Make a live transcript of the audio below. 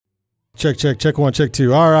Check, check, check one, check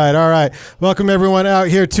two. All right. Welcome everyone out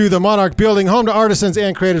here to the Monarch building, home to artisans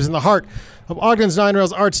and creatives in the heart of Ogden's Nine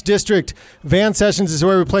Rails Arts District. Van Sessions is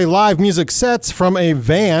where we play live music sets from a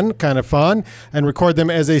van, kind of fun, and record them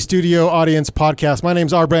as a studio audience podcast. My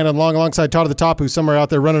name's R. Brandon Long, alongside Todd at the Top, who's somewhere out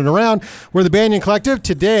there running around. We're the Banyan Collective.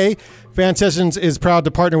 Today, Van Sessions is proud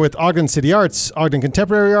to partner with Ogden City Arts, Ogden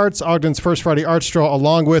Contemporary Arts, Ogden's First Friday Art Stroll,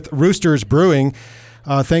 along with Roosters Brewing.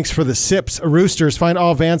 Thanks for the sips, Roosters. Find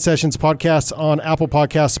all Van Sessions podcasts on Apple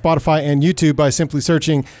Podcasts, Spotify, and YouTube by simply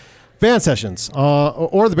searching Van Sessions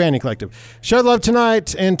or the Banyan Collective. Share love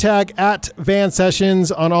tonight and tag at Van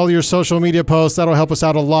Sessions on all your social media posts. That'll help us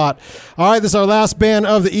out a lot. All right, this is our last band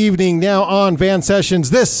of the evening now on Van Sessions.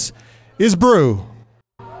 This is BRUE.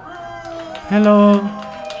 Hello,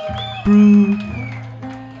 BRUE.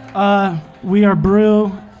 We are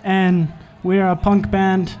BRUE, and we are a punk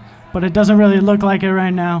band, but it doesn't really look like it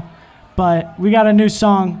right now. But we got a new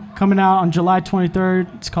song coming out on July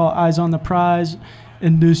 23rd. It's called Eyes on the Prize,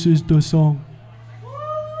 and this is the song.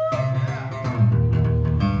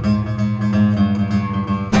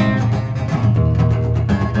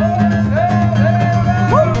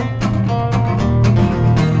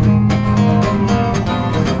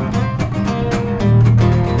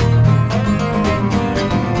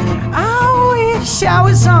 I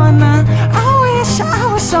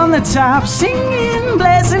was on the top, singing,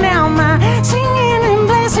 blazing out my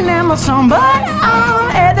song, but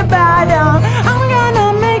I'm at the bottom. I'm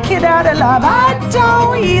gonna make it out alive. I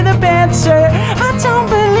don't hear the better. I don't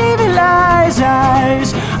believe it lies.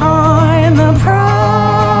 Eyes on the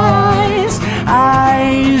prize.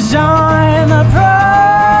 Eyes on the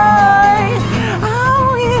prize.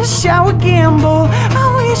 I wish I would gamble.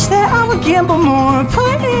 I wish that I would gamble more.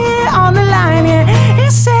 Put it on the line, yeah.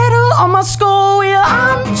 It's settled on my score wheel.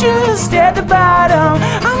 I'm just at the bottom.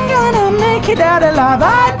 I'm gonna make it out alive.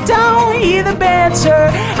 I don't hear the better.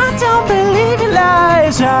 I don't believe it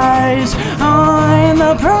lies. Eyes on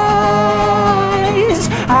the prize.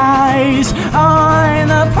 Eyes on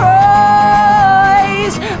the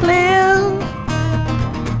prize.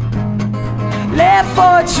 Live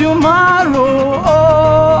for tomorrow.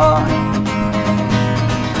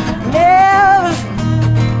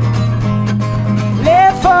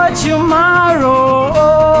 Live for tomorrow.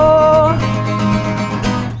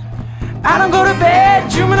 I don't go to bed,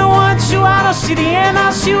 dreaming I want to. I don't see the end,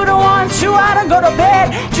 I see what I want to. I don't go to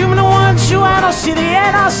bed, dreaming I want to. I don't see the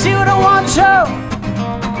end, I see what I want to.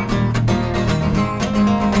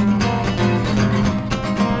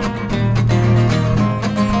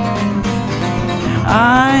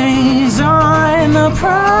 Eyes on the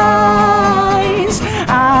prize.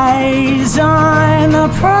 Eyes on the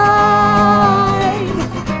prize.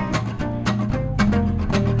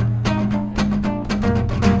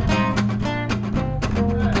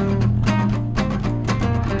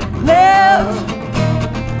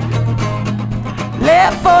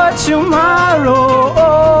 Live for tomorrow.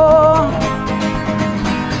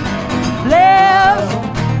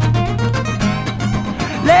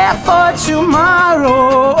 Live for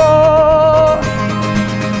tomorrow.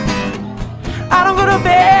 I don't go to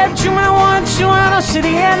bed, dreaming I want to. I don't see the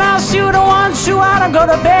end, I see what I want to. I don't go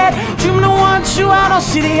to bed, dreaming I want to. I don't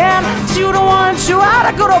see the end, see what I want to. I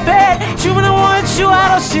don't go to bed, dreaming I want to. I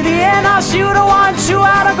don't see the end, I see what I want to.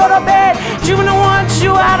 I don't go to bed, dreaming I want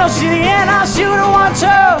to. I don't see the end, I see what I want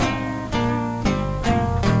to.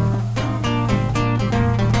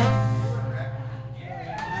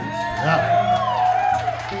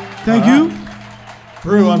 Thank you.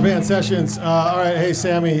 BRUE on Van Sessions. All right, hey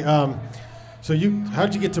Sammy. So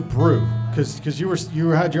how'd you get to BRUE? Because you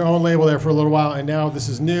had your own label there for a little while, and now this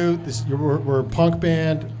is new. We're a punk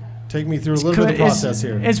band. Take me through a little bit of the process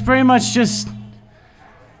here. It's pretty much just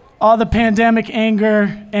all the pandemic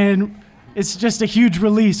anger, and it's just a huge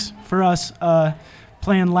release for us.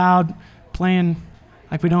 Playing loud, playing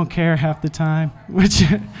like we don't care half the time, which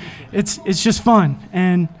it's just fun,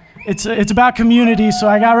 and it's about community. So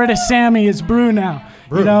I got rid of Sammy. It's BRUE now.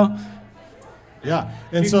 BRUE. You know. Yeah,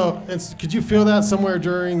 and could you feel that somewhere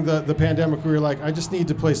during the pandemic where you're like, I just need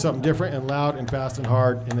to play something different and loud and fast and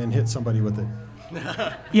hard and then hit somebody with it?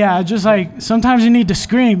 Yeah, just like sometimes you need to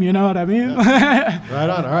scream, you know what I mean? Yeah. Right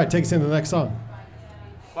on. All right, take us into the next song.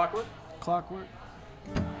 Clockwork. Clockwork.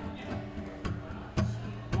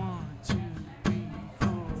 1, 2, 3, 4.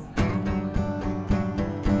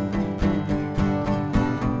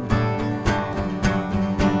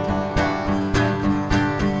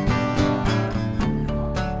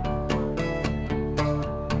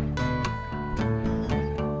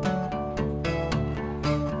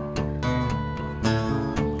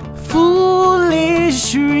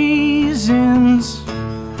 Foolish reasons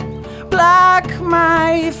block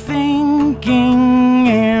my thinking.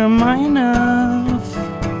 Am I enough?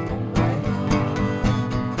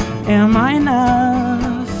 Am I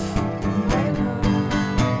enough?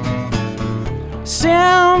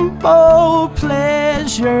 Simple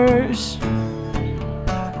pleasures,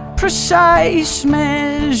 precise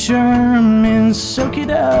measurements. Soak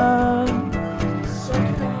it up.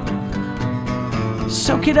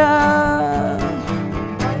 Soak it up.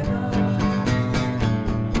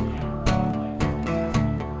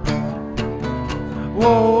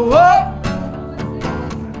 Whoa, whoa.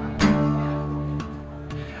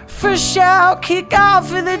 Fresh out, kick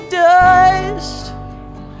off of the dust.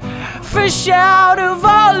 Fresh out of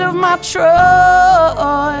all of my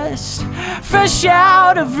trust. Fresh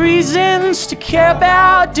out of reasons to care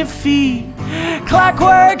about defeat.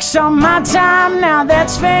 Clockwork's on my time, now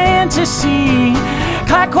that's fantasy.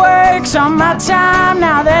 Clockwork's on my time,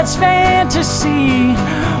 now that's fantasy.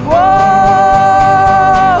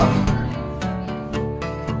 Whoa.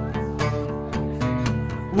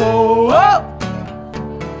 Whoa, whoa.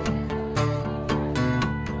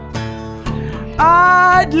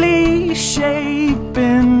 Oddly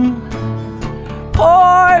shapen,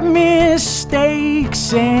 poor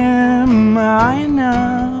mistakes. Am I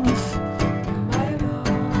enough?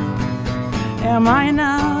 Am I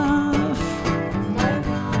enough?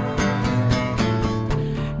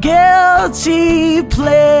 Guilty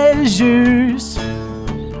pleasures,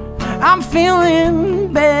 I'm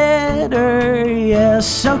feeling better. Yeah,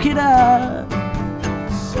 soak it up.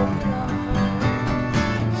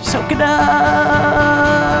 Soak it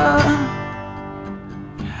up.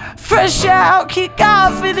 Fresh out, kick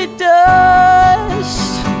off of the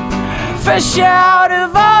dust. Fresh out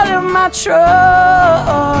of all of my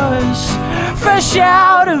trust. Fresh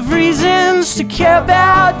out of reasons to care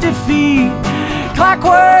about defeat.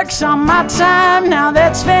 Clockwork's on my time, now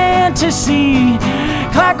that's fantasy.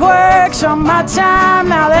 Clockwork's on my time,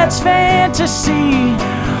 now that's fantasy.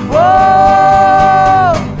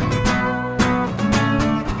 Whoa.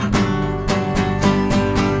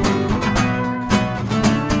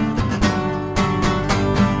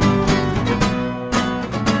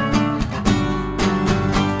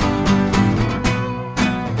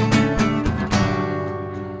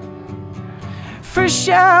 Fresh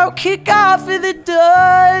out, kick off of the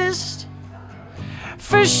dust.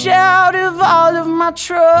 Fresh out of all of my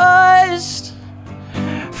trust.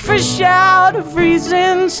 Fresh out of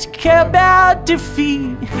reasons to care about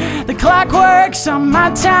defeat. The clockwork's on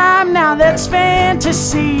my time, now that's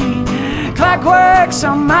fantasy. Clockwork's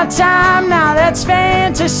on my time, now that's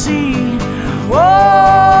fantasy.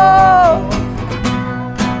 Whoa.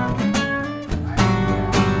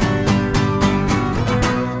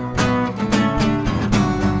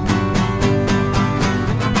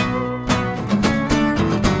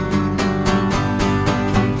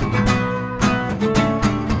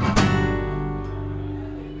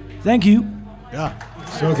 Thank you. Yeah,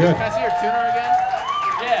 so good. Can I see your tuner again?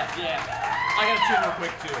 Yeah. I got a tune real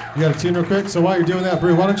quick too. You got a tune real quick? So while you're doing that,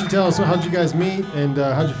 Brew, why don't you tell us how'd you guys meet and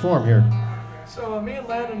how'd you form here? So me and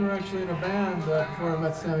Landon were actually in a band before I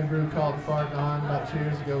met Sammy BRUE called Far Gone. About 2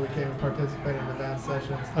 years ago, we came and participated in the band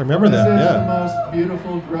sessions. I remember that, This is yeah. the most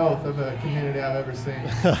beautiful growth of a community I've ever seen.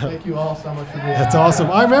 Thank you all so much for being here. That's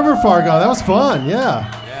awesome. I remember Far Gone. That was fun, yeah.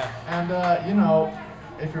 And, you know,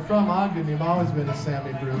 if you're from Ogden, you've always been a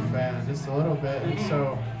Sammy BRUE fan, just a little bit. And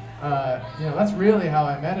so, you know, that's really how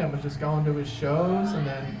I met him, was just going to his shows, and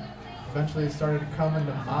then eventually it started coming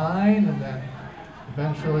to mine, and then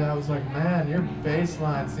eventually I was like, man, your bass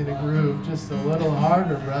lines need to groove just a little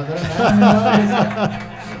harder, brother.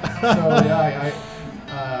 So, yeah,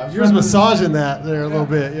 You was massaging that there a little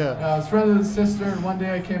bit, yeah. I was friends with his sister, and one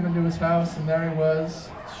day I came into his house, and there he was,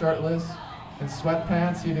 shirtless, in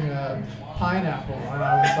sweatpants, eating a pineapple, and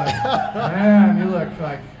I was like, man, you look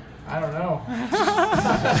like, I don't know,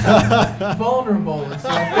 vulnerable. And so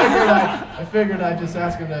I figured I'd just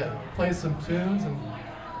ask him to play some tunes, and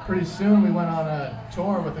pretty soon we went on a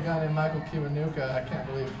tour with a guy named Michael Kiwanuka. I can't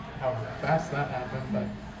believe how fast that happened, but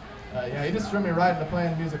yeah, he just threw me right into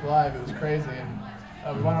playing music live. It was crazy, and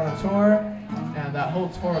we went on a tour, and that whole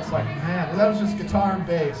tour, it's like, man, that was just guitar and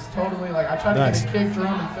bass, totally. Like, I tried to Nice. get a kick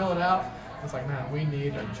drum and fill it out. It's like, man, we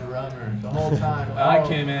need a drummer the whole time. I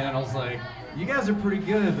came in and I was like, you guys are pretty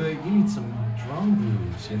good, but you need some drum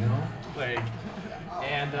grooves, you know? Like,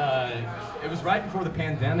 and it was right before the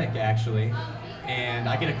pandemic, actually. And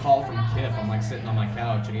I get a call from Kip. I'm like sitting on my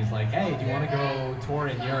couch, and he's like, hey, do you want to go tour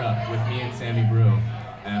in Europe with me and Sammy BRUE?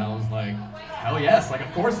 And I was like, hell yes, like,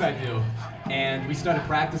 of course I do. And we started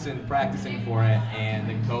practicing for it, and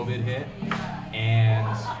then COVID hit, and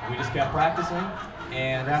we just kept practicing.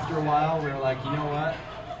 And after a while, we were like, you know what?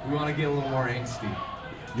 We want to get a little more angsty.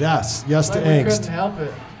 Yes to But we angst. couldn't help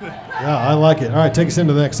it. Yeah, I like it. All right, take us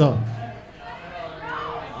into the next song.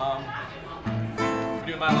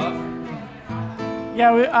 Doing My Love?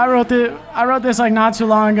 Yeah, I wrote this like not too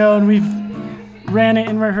long ago, and we've ran it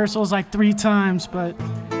in rehearsals like 3 times, but.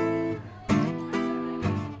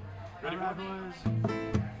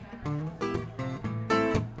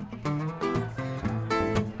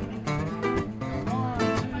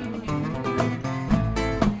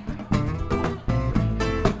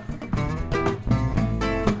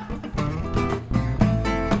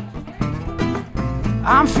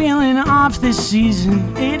 I'm feeling off this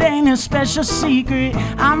season, it ain't a special secret.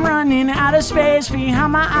 I'm running out of space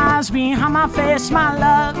behind my eyes, behind my face. My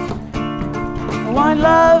love, one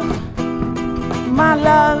love, my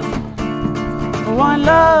love, one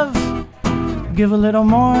love. Give a little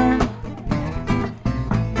more.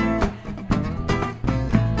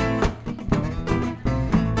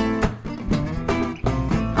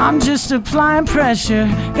 I'm just applying pressure,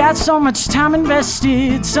 got so much time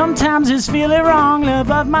invested. Sometimes it's feeling wrong, love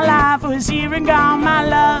of my life was here and gone. My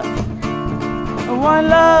love, one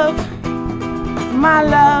love, my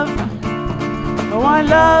love, one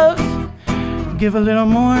love. Give a little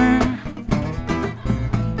more.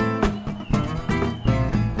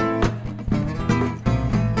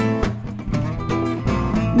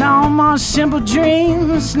 No more simple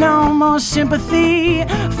dreams, no more sympathy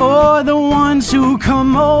for the ones who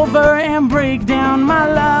come over and break down.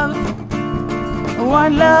 My love,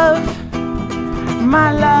 one love,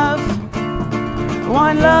 my love,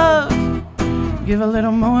 one love. Give a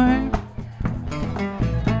little more.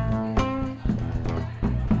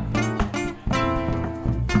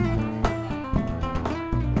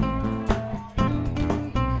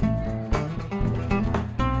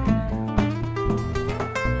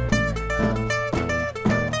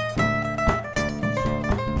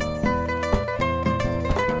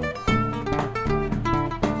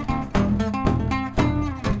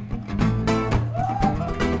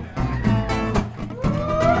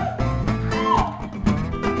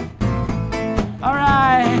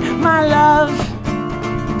 My love,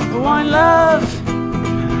 one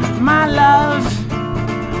love, my love,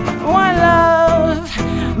 one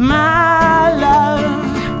love, my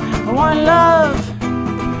love, one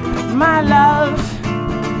love, my love,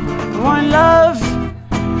 one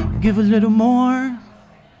love. Give a little more.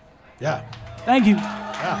 Yeah. Thank you.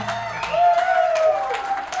 Yeah.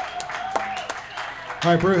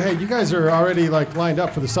 All right, BRUE. Hey, you guys are already like lined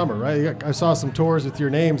up for the summer, right? I saw some tours with your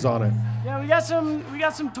names on it. Yeah, we got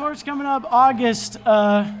some tours coming up August.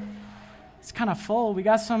 It's kind of full. We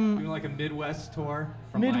got some Doing like a Midwest tour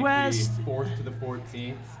from Midwest. like the 4th to the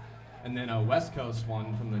 14th, and then a West Coast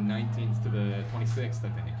one from the 19th to the 26th, I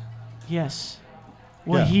think. Yes.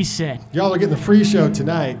 What Yeah. he said. Y'all are getting the free show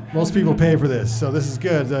tonight. Most people pay for this, so this is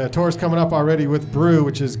good. The tour's coming up already with BRUE,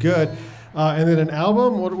 which is good. And then an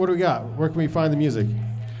album. What do we got? Where can we find the music?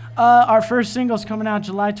 Our first single's coming out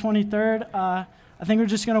July 23rd. I think we're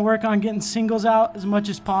just going to work on getting singles out as much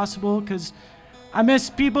as possible because I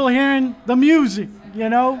miss people hearing the music, you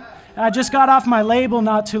know? And I just got off my label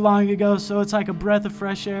not too long ago, so it's like a breath of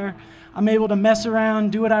fresh air. I'm able to mess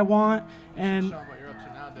around, do what I want, and... Show 'em what you're up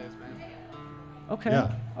to nowadays, man. Okay.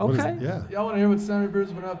 Yeah. What is Okay. it? Yeah. Y'all want to hear what Sammy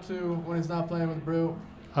Brew's been up to when he's not playing with BRUE?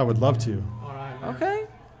 I would love to. All right, man. Okay.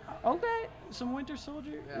 Okay. Some Winter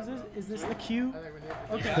Soldier. Yeah, Is this the cue? I think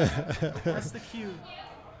we need Okay. That's the cue.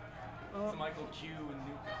 It's Michael Q and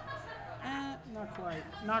Nuke. Not quite.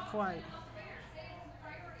 Not quite.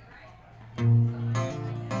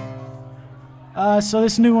 So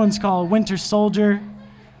this new one's called Winter Soldier.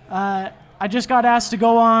 I just got asked to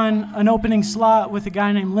go on an opening slot with a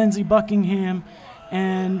guy named Lindsey Buckingham,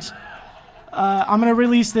 and I'm gonna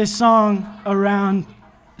release this song around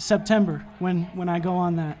September when I go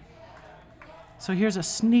on that. So here's a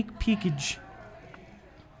sneak peekage.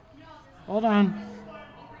 Hold on.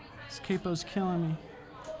 This capo's killing me.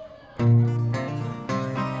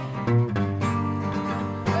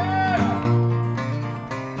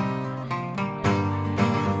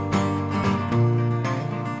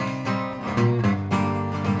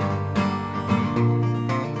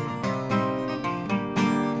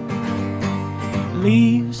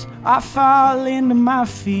 Leaves are falling to my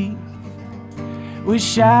feet.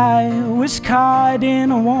 Wish I was caught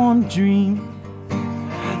in a warm dream.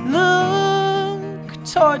 Look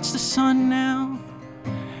towards the sun now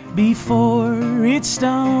before it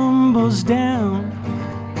stumbles down.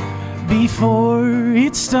 Before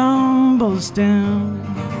it stumbles down.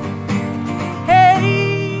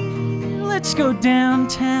 Hey, let's go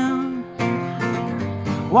downtown.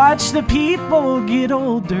 Watch the people get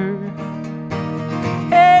older.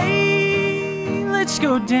 Hey, let's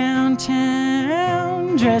go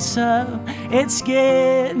downtown, dress up, it's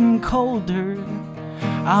getting colder.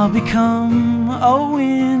 I'll become a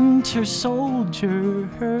winter soldier,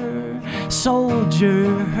 soldier.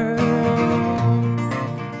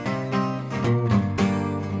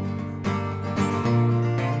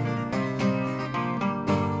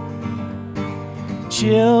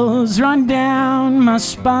 Chills run down my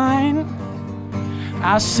spine.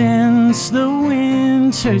 I sense the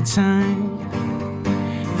winter time.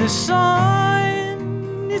 The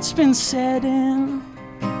sun, it's been setting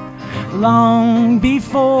long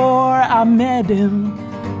before I met him,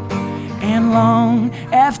 and long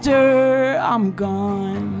after I'm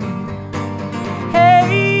gone.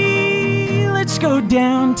 Hey, let's go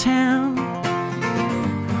downtown.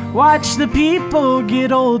 Watch the people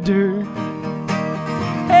get older.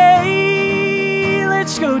 Hey,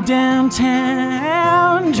 let's go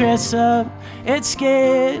downtown, dress up, it's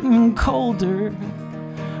getting colder.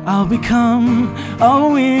 I'll become a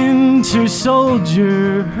winter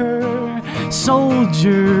soldier,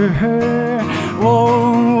 soldier.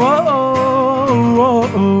 Whoa, whoa, whoa, whoa,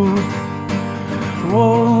 whoa,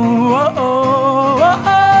 whoa,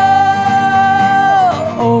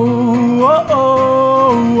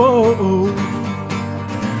 whoa,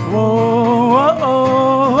 whoa.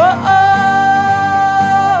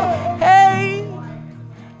 Hey,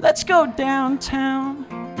 let's go downtown.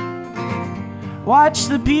 Watch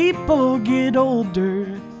the people get older.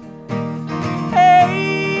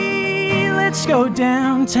 Hey, let's go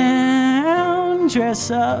downtown, dress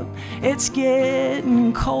up, it's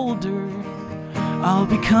getting colder. I'll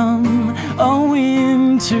become a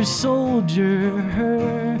winter soldier,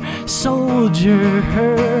 soldier.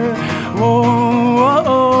 Whoa, whoa,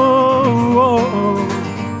 whoa, whoa,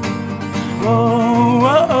 whoa,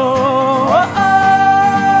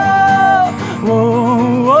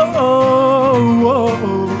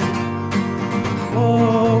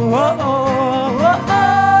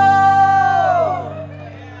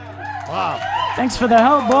 Thanks for the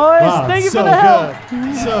help, boys. Wow, Thank you so for the help.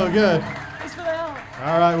 good. So good. Thanks for the help.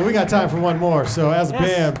 All right, well, we got time for one more. So as a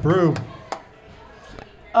band, BRUE.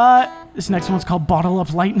 This next one's called Bottle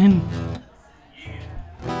Up Lightning.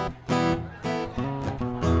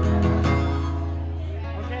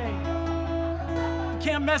 Okay.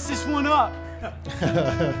 Can't mess this one up.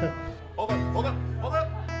 Hold up.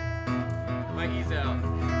 Mikey's out.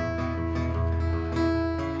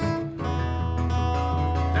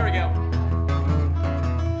 There we go.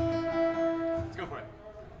 Let's go for it.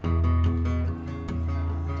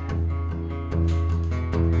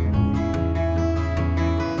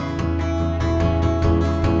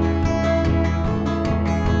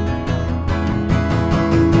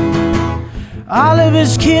 All of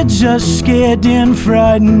us kids are scared and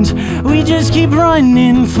frightened. We just keep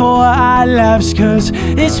running for our lives, 'cause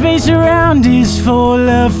this space around is full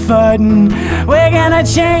of fighting. We're gonna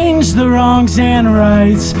change the wrongs and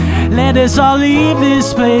rights. Let us all leave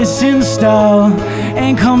this place in style.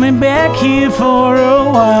 Ain't coming back here for a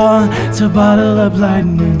while. To bottle up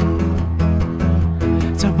lightning,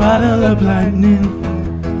 to bottle up lightning.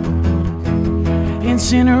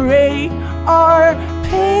 Incinerate our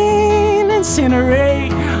pain,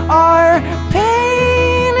 incinerate our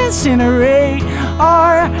pain, incinerate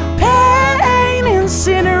our pain,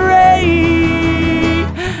 incinerate.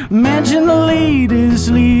 Imagine the leaders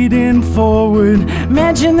leading forward.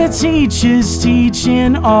 Imagine the teachers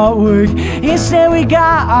teaching artwork. Instead we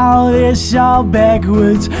got all this all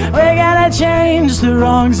backwards. We're gonna change the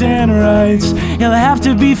wrongs and rights. You'll have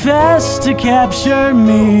to be fast to capture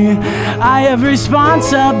me. I have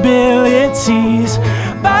responsibilities.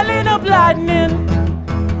 Bottling up lightning,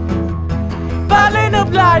 bottling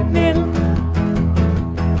up lightning.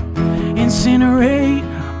 Incinerate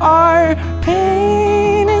our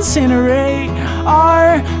pain, incinerate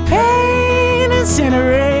our pain,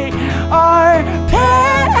 incinerate our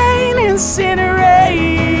pain,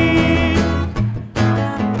 incinerate.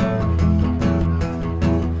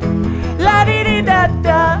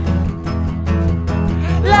 La-di-di-da-da,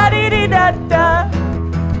 la-di-di-da-da,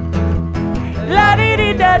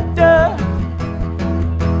 la-di-di-da-da.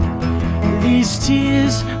 These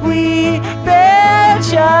tears we bear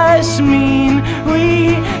just mean we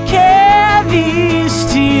care. These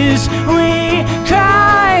tears we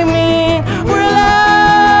cry mean we're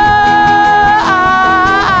alive.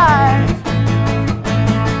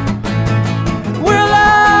 We're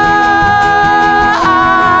alive.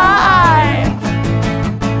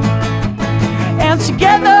 And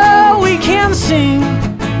together we can sing,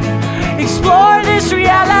 explore this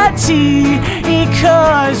reality,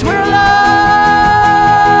 because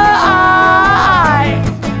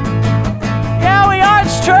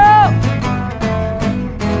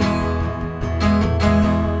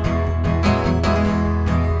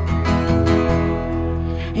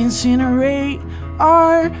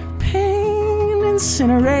pain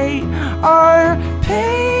incinerate, our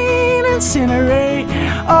pain incinerate,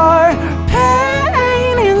 our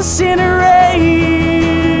pain incinerate.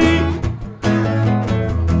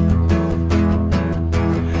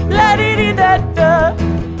 La-dee-dee-da-da,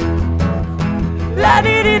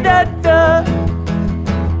 la-dee-dee-da-da,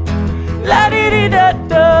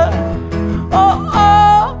 la-dee-dee-da-da,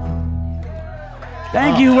 oh-oh.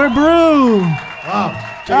 Thank you, we're BRUE. Wow.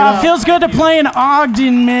 Check it out. Feels good to play in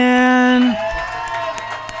Ogden, man.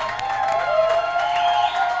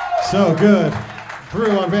 So good.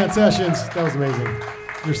 BRUE on Van Sessions. That was amazing.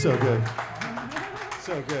 You're so good.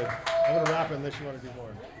 So good. I'm going to wrap it unless you want to do more.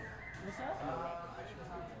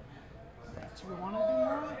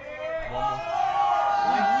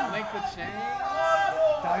 Link the chain.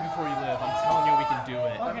 Die before you live. I'm telling you, we can do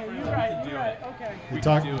it. Okay, you're right. You're right. Okay.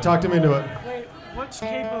 You talked him into it. Wait, which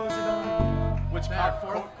capo is it on? Which part?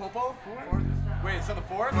 Fourth? Copo? Fourth? Wait, it's on the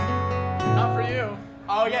fourth? Not for you.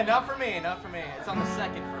 Oh yeah, not for me. Not for me. It's on the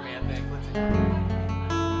second for me, I think. Let's see.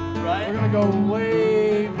 Right? We're gonna go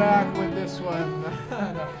way back with this one.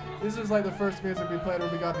 No, this is like the first music we played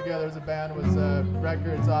when we got together as a band. Was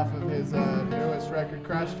records off of his newest record,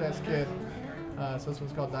 Crash Test Kid. So this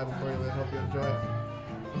one's called Die Before You Live. Hope you enjoy it.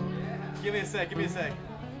 Give me a sec. Give me a sec.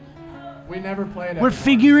 We never played it. We're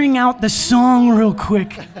figuring out the song real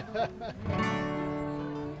quick. All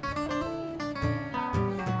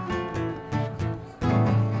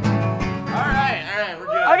right, we're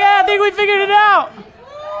good. Okay, I think we figured it out.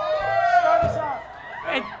 Start us off.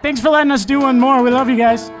 Hey, thanks for letting us do one more. We love you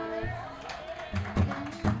guys.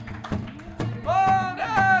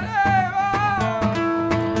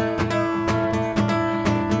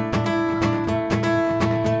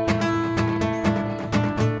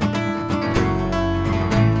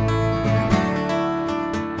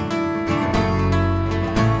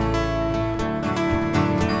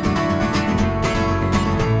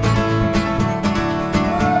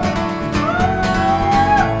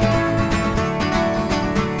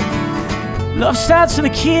 Love starts with a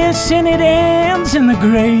kiss and it ends in the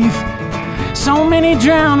grave. So many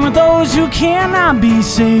drown with those who cannot be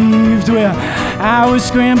saved. Well, I was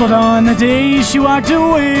scrambled on the day she walked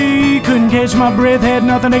away. Couldn't catch my breath, had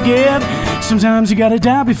nothing to give. Sometimes you gotta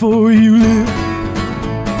die before you live.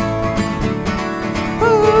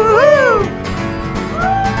 Ooh.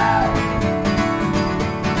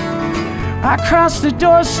 I crossed the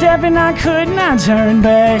doorstep and I could not turn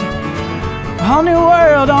back. A whole new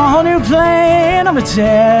world, a whole new plan of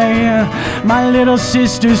attack. My little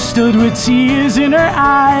sister stood with tears in her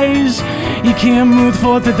eyes. You can't move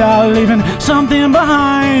forth without leaving something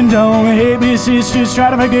behind. Don't hate me, sisters,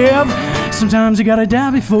 try to forgive. Sometimes you gotta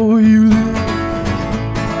die before you live.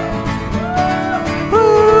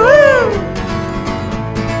 Ooh.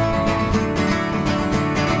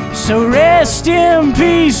 So rest in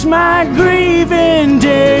peace, my grieving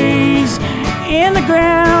days. In the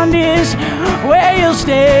ground is where you'll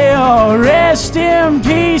stay. Oh, rest in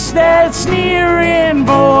peace, that sneering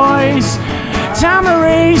voice. Time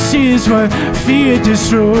erases what fear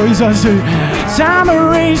destroys. I say, time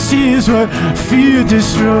erases what fear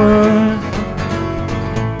destroys.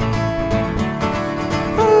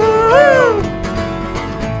 Ooh.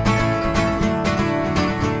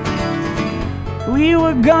 We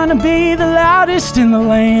were gonna be the loudest in the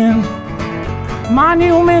land.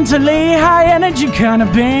 Monumentally high energy kind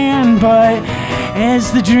of band, but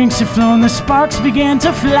as the drinks had flown, the sparks began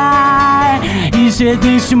to fly. You said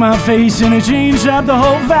things to my face and it changed up the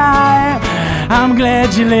whole vibe. I'm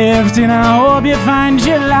glad you lived and I hope you find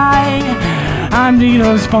your light. I'm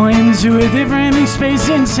needles pointing to a different space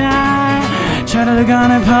and time. Try to look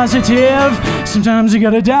on it positive. Sometimes you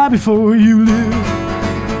gotta die before you live.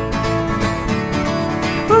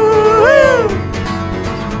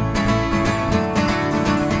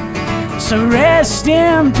 So rest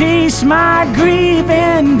in peace, my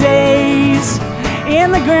grieving days.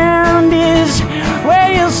 In the ground is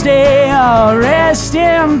where you'll stay. Oh, rest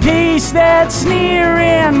in peace, that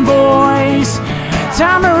sneering voice.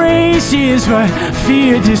 Time erases what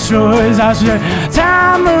fear destroys. I said,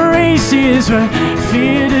 time erases what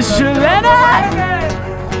fear destroys. Let it.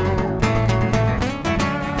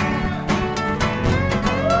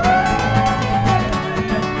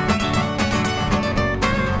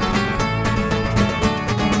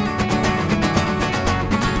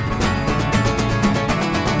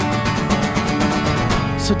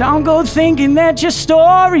 So don't go thinking that your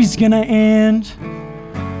story's gonna end.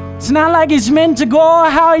 It's not like it's meant to go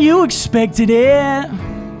how you expected it.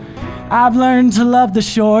 I've learned to love the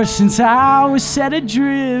shore since I was set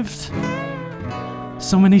adrift.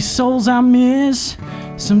 So many souls I miss,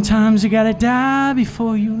 Sometimes you gotta die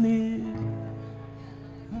before you live.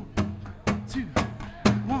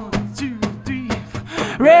 1, 2, 3.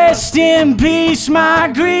 Rest in peace,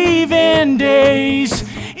 my grieving days.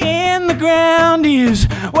 In the ground is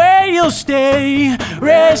where you'll stay.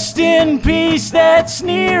 Rest in peace, that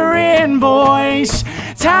sneering voice.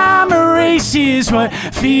 Time erases what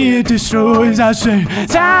fear destroys. I say,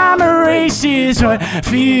 time erases what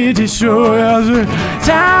fear destroys. I say,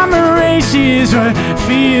 time erases what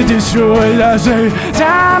fear destroys. I say,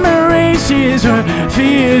 time erases what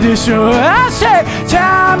fear destroys. I say,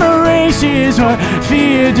 time erases what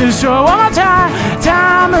fear destroys. One more time.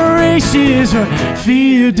 Time erases what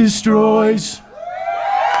fear destroys.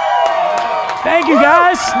 Thank you,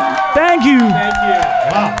 guys. Thank you. Thank you.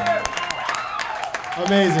 Wow.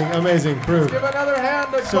 Amazing, amazing. BRUE. Give another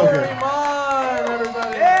hand to So Corey good. Mon,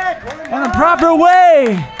 everybody. In the proper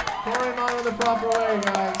way. Corey Mon in the proper way,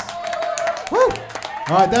 guys. Woo!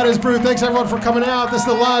 All right, that is BRUE. Thanks everyone for coming out. This is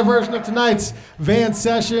the live version of tonight's Van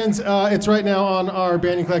Sessions. It's right now on our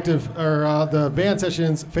Banyan Collective, or the Van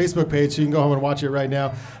Sessions Facebook page, so you can go home and watch it right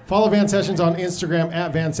now. Follow Van Sessions on Instagram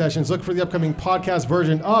at Van Sessions. Look for the upcoming podcast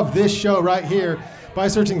version of this show right here by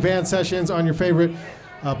searching Van Sessions on your favorite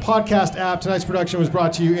podcast app. Tonight's production was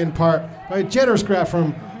brought to you in part by a generous grant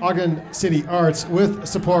from Ogden City Arts with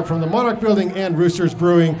support from the Monarch Building and Roosters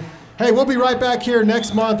Brewing. Hey, we'll be right back here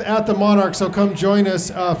next month at the Monarch, so come join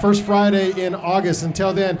us first Friday in August.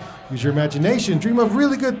 Until then, use your imagination, dream of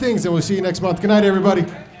really good things, and we'll see you next month. Good night, everybody.